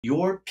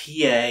Your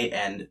PA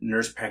and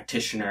nurse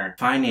practitioner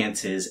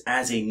finances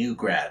as a new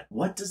grad.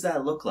 What does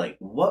that look like?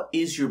 What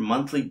is your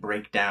monthly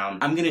breakdown?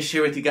 I'm going to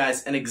share with you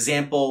guys an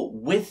example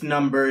with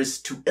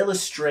numbers to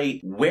illustrate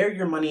where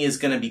your money is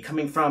going to be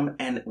coming from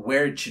and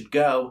where it should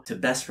go to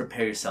best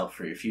prepare yourself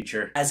for your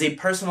future. As a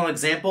personal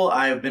example,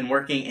 I have been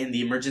working in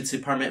the emergency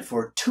department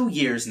for 2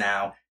 years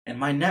now, and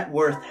my net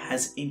worth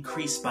has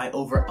increased by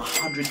over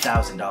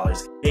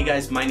 $100,000. Hey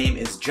guys, my name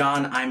is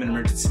John. I'm an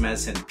emergency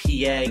medicine PA,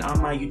 and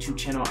on my YouTube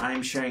channel,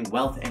 I'm sharing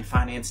wealth and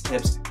finance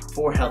tips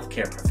for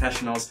healthcare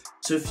professionals.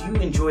 So if you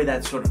enjoy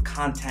that sort of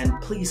content,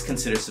 please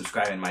consider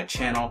subscribing to my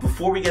channel.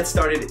 Before we get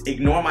started,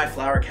 ignore my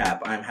flower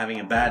cap. I'm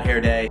having a bad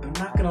hair day. I'm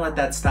not gonna let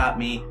that stop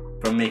me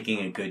from making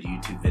a good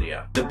YouTube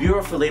video. The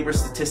Bureau for Labor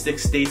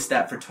Statistics states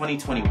that for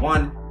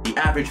 2021, the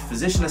average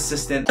physician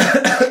assistant,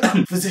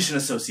 physician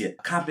associate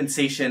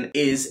compensation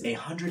is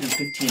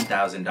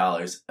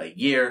 $115,000 a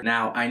year.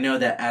 Now, I know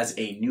that as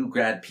a new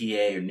grad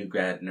PA or new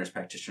grad nurse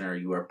practitioner,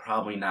 you are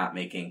probably not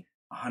making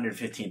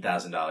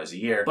 $115,000 a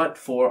year, but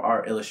for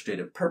our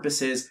illustrative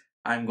purposes,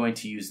 I'm going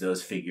to use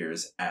those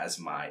figures as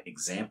my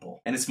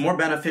example. And it's more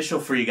beneficial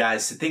for you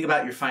guys to think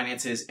about your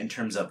finances in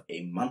terms of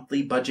a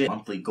monthly budget,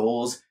 monthly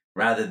goals,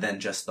 rather than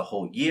just the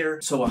whole year.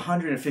 So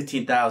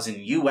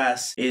 115,000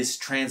 US is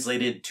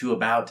translated to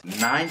about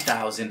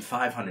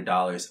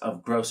 $9,500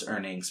 of gross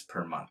earnings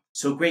per month.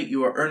 So great,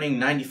 you are earning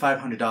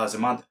 $9,500 a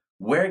month.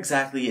 Where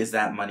exactly is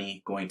that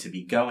money going to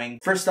be going?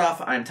 First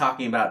off, I'm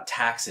talking about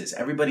taxes.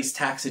 Everybody's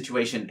tax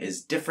situation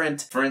is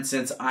different. For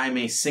instance, I'm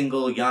a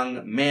single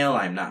young male.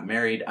 I'm not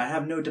married. I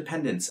have no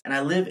dependents, and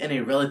I live in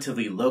a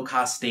relatively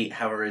low-cost state.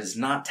 However, it is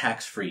not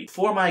tax-free.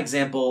 For my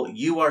example,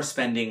 you are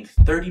spending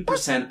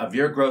 30% of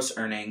your gross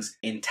earnings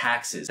in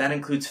taxes. That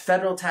includes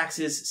federal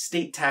taxes,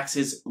 state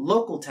taxes,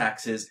 local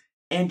taxes,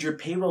 and your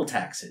payroll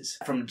taxes.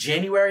 From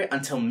January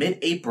until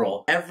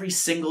mid-April, every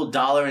single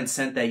dollar and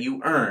cent that you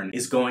earn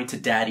is going to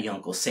Daddy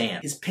Uncle Sam.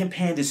 His pimp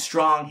hand is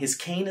strong, his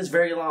cane is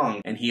very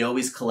long, and he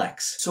always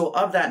collects. So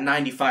of that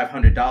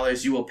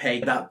 $9,500, you will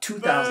pay about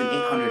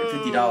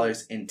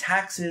 $2,850 in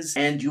taxes,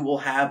 and you will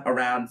have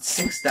around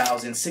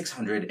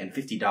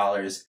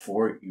 $6,650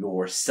 for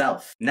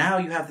yourself. Now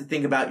you have to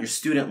think about your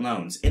student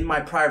loans. In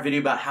my prior video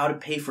about how to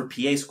pay for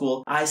PA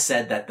school, I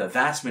said that the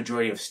vast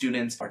majority of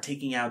students are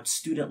taking out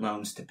student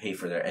loans to pay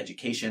for their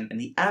education, and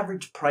the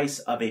average price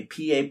of a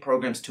PA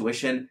program's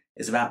tuition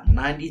is about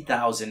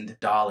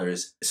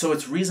 $90,000. So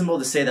it's reasonable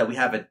to say that we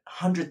have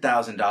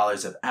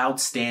 $100,000 of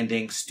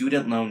outstanding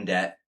student loan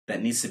debt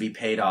that needs to be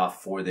paid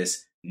off for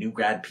this new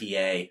grad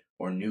PA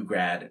or new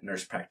grad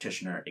nurse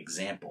practitioner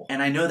example.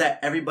 And I know that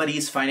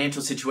everybody's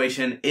financial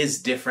situation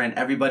is different.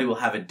 Everybody will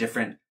have a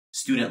different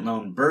student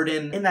loan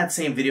burden. In that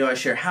same video, I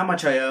share how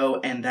much I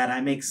owe and that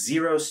I make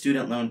 0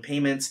 student loan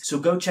payments. So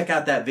go check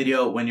out that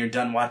video when you're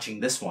done watching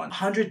this one.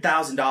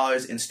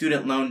 $100,000 in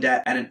student loan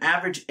debt at an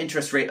average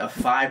interest rate of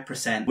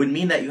 5% would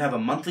mean that you have a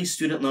monthly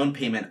student loan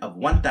payment of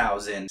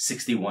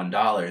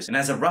 $1,061. And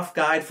as a rough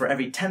guide, for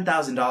every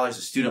 $10,000 of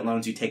student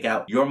loans you take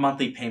out, your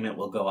monthly payment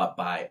will go up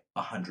by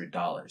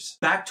 $100.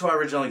 Back to our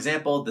original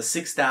example, the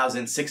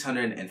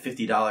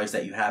 $6,650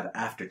 that you have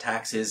after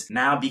taxes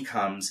now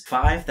becomes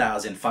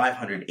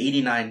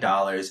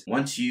 $5,589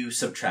 once you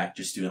subtract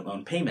your student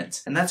loan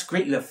payments. And that's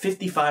great, you have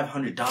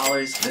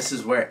 $5,500. This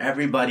is where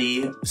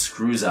everybody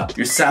screws up.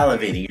 You're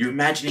salivating, you're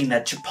imagining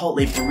that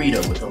Chipotle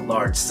burrito with a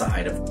large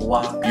side of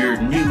guac, your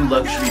new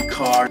luxury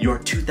car, your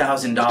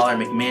 $2,000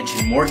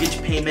 McMansion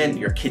mortgage payment,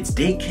 your kids'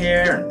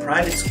 daycare and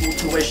private school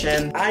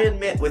tuition. I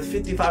admit with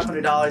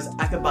 $5,500,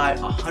 I could buy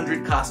 100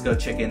 Costco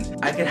chickens.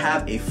 I could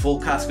have a full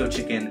Costco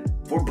chicken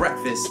for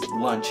breakfast,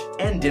 lunch,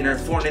 and dinner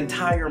for an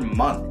entire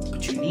month.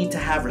 But you need to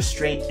have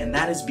restraint, and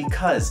that is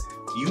because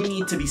you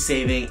need to be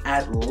saving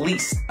at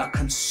least a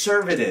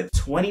conservative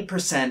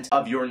 20%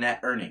 of your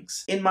net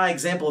earnings. In my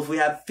example, if we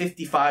have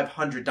 $5,500,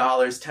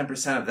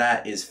 10% of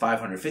that is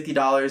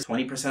 $550,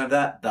 20% of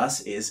that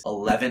thus is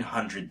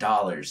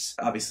 $1,100.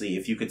 Obviously,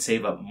 if you could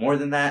save up more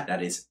than that,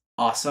 that is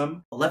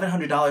awesome.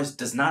 $1,100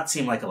 does not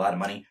seem like a lot of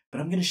money, but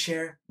I'm going to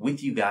share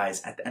with you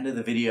guys at the end of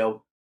the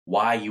video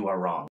why you are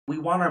wrong. We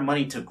want our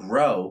money to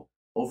grow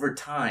over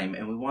time,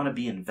 and we want to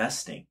be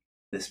investing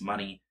this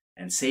money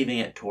and saving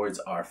it towards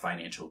our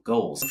financial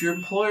goals. If your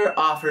employer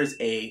offers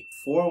a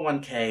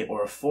 401k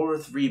or a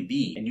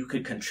 403b and you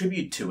could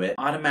contribute to it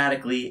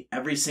automatically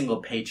every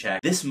single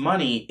paycheck, this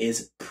money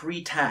is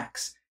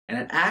pre-tax. And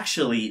it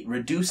actually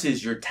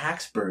reduces your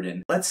tax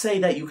burden. Let's say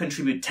that you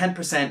contribute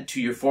 10% to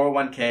your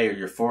 401k or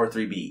your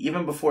 403b.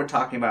 Even before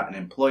talking about an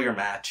employer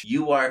match,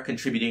 you are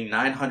contributing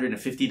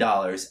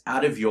 $950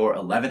 out of your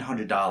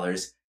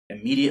 $1,100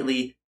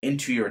 immediately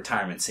into your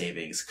retirement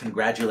savings.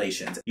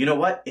 Congratulations. You know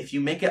what? If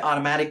you make it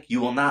automatic, you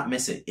will not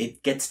miss it.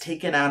 It gets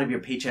taken out of your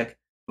paycheck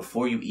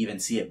before you even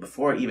see it,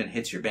 before it even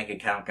hits your bank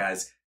account,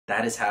 guys.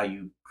 That is how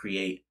you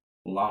create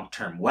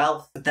long-term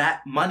wealth. But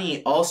that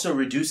money also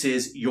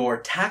reduces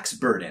your tax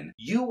burden.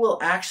 You will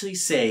actually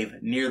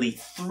save nearly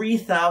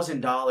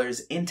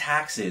 $3,000 in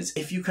taxes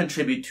if you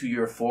contribute to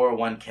your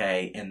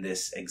 401k in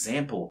this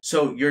example.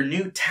 So your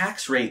new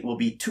tax rate will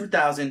be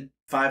 $2,000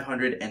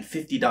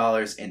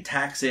 $550 in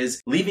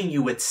taxes, leaving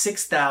you with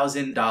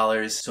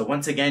 $6,000. So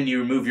once again, you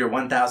remove your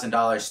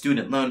 $1,000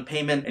 student loan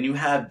payment and you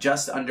have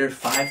just under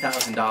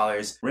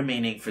 $5,000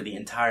 remaining for the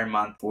entire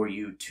month for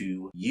you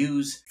to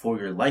use for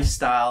your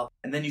lifestyle.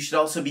 And then you should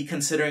also be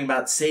considering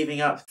about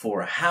saving up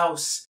for a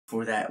house,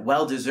 for that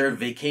well-deserved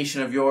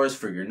vacation of yours,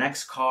 for your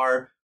next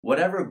car,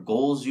 whatever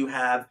goals you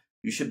have.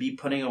 You should be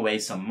putting away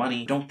some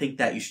money. Don't think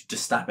that you should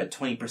just stop at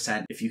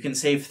 20%. If you can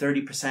save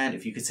 30%,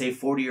 if you could save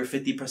 40 or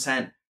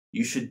 50%,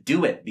 you should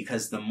do it,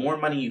 because the more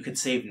money you could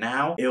save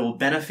now, it will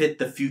benefit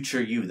the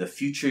future you. The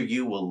future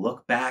you will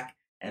look back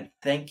and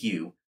thank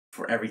you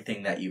for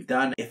everything that you've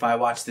done. If I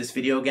watch this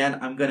video again,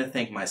 I'm going to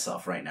thank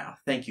myself right now.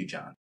 Thank you,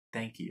 John.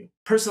 Thank you.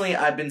 Personally,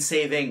 I've been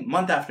saving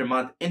month after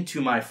month into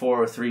my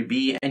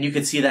 403b, and you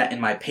can see that in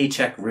my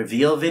paycheck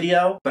reveal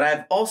video. But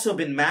I've also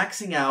been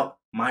maxing out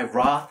my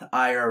Roth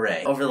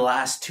IRA. Over the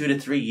last 2 to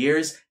 3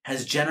 years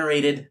has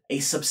generated a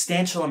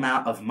substantial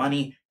amount of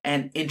money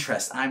and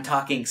interest. I'm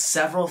talking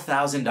several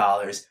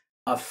 $1,000s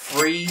of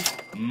free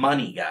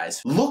money,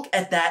 guys. Look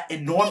at that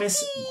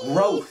enormous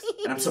growth.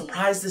 And I'm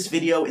surprised this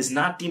video is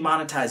not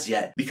demonetized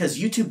yet, because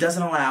YouTube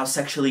doesn't allow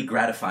sexually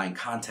gratifying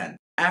content.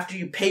 After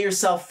you pay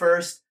yourself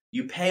first,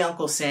 you pay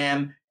Uncle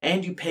Sam,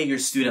 and you pay your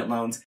student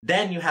loans,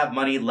 then you have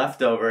money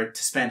left over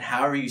to spend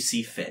however you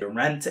see fit. Your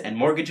rent and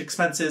mortgage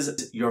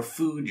expenses, your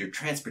food, your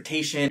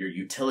transportation, your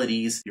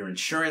utilities, your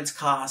insurance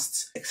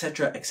costs,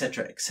 etc.,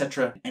 etc.,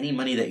 etc. Any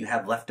money that you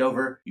have left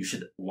over, you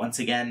should once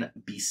again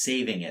be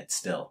saving it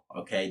still,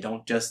 okay?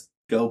 Don't just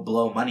go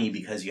blow money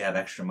because you have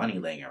extra money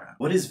laying around.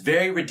 What is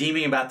very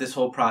redeeming about this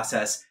whole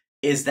process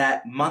is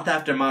that month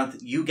after month,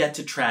 you get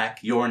to track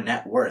your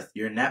net worth.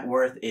 Your net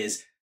worth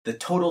is the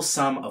total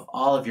sum of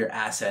all of your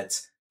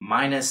assets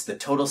minus the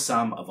total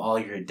sum of all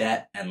your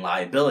debt and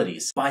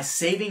liabilities. By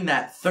saving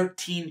that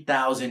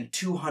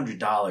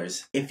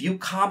 $13,200, if you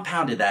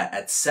compounded that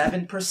at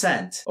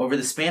 7% over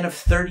the span of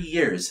 30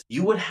 years,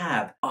 you would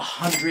have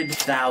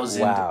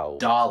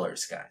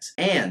 $100,000, guys.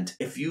 And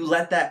if you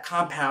let that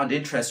compound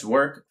interest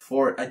work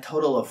for a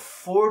total of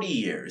 40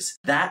 years,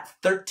 that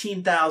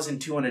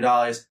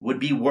 $13,200 would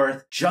be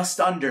worth just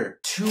under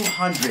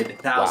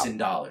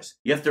 $200,000.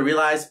 You have to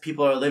realize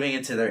people are living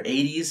into their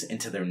 80s,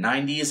 into their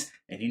 90s,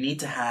 and you need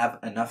to have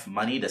enough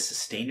money to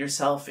sustain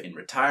yourself in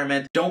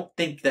retirement. Don't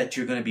think that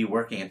you're going to be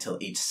working until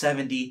age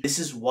 70. This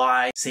is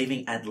why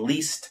saving at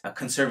least a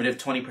conservative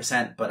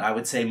 20%, but I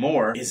would say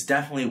more, is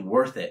definitely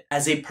worth it.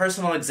 As a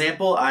personal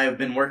example, I have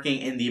been working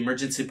in the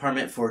emergency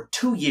department for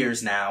 2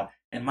 years now,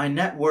 and my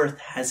net worth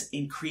has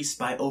increased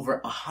by over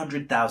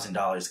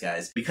 $100,000,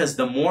 guys. Because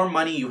the more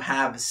money you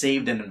have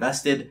saved and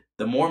invested,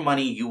 the more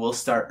money you will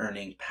start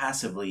earning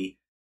passively.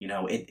 You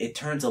know, it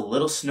turns a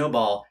little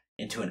snowball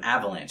into an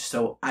avalanche.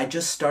 So I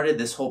just started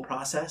this whole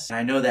process, and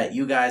I know that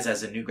you guys,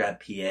 as a new grad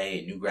PA,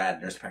 a new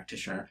grad nurse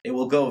practitioner, it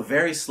will go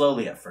very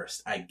slowly at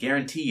first. I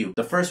guarantee you,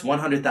 the first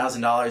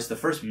 $100,000, the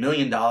first $1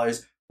 million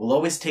will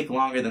always take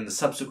longer than the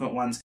subsequent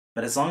ones.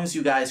 But as long as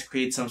you guys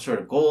create some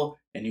sort of goal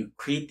and you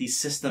create these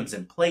systems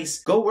in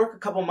place, go work a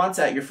couple months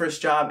at your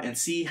first job and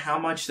see how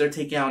much they're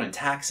taking out in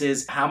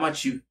taxes, how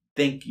much you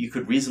think you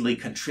could reasonably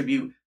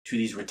contribute to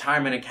these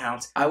retirement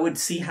accounts. I would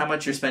see how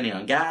much you're spending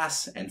on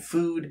gas and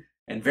food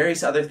and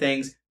various other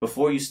things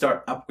before you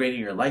start upgrading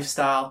your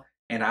lifestyle.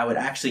 And I would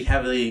actually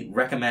heavily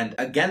recommend,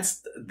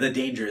 against the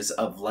dangers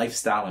of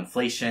lifestyle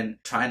inflation,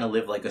 trying to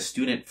live like a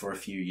student for a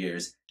few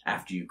years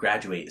after you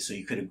graduate, so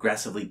you could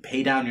aggressively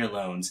pay down your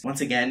loans.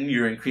 Once again,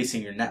 you're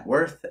increasing your net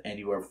worth and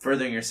you are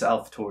furthering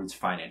yourself towards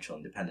financial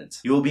independence.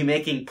 You will be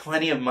making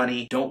plenty of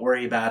money. Don't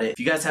worry about it. If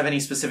you guys have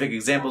any specific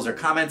examples or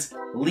comments,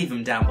 leave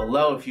them down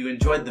below. If you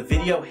enjoyed the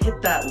video,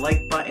 hit that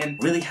like button.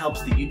 It really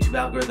helps the YouTube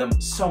algorithm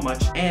so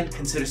much. And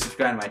consider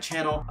subscribing to my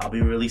channel. I'll be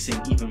releasing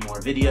even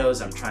more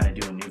videos. I'm trying to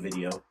do a new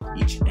video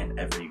each and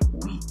every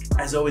week.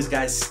 As always,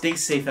 guys, stay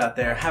safe out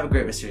there. Have a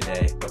great rest of your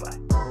day.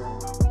 Bye-bye.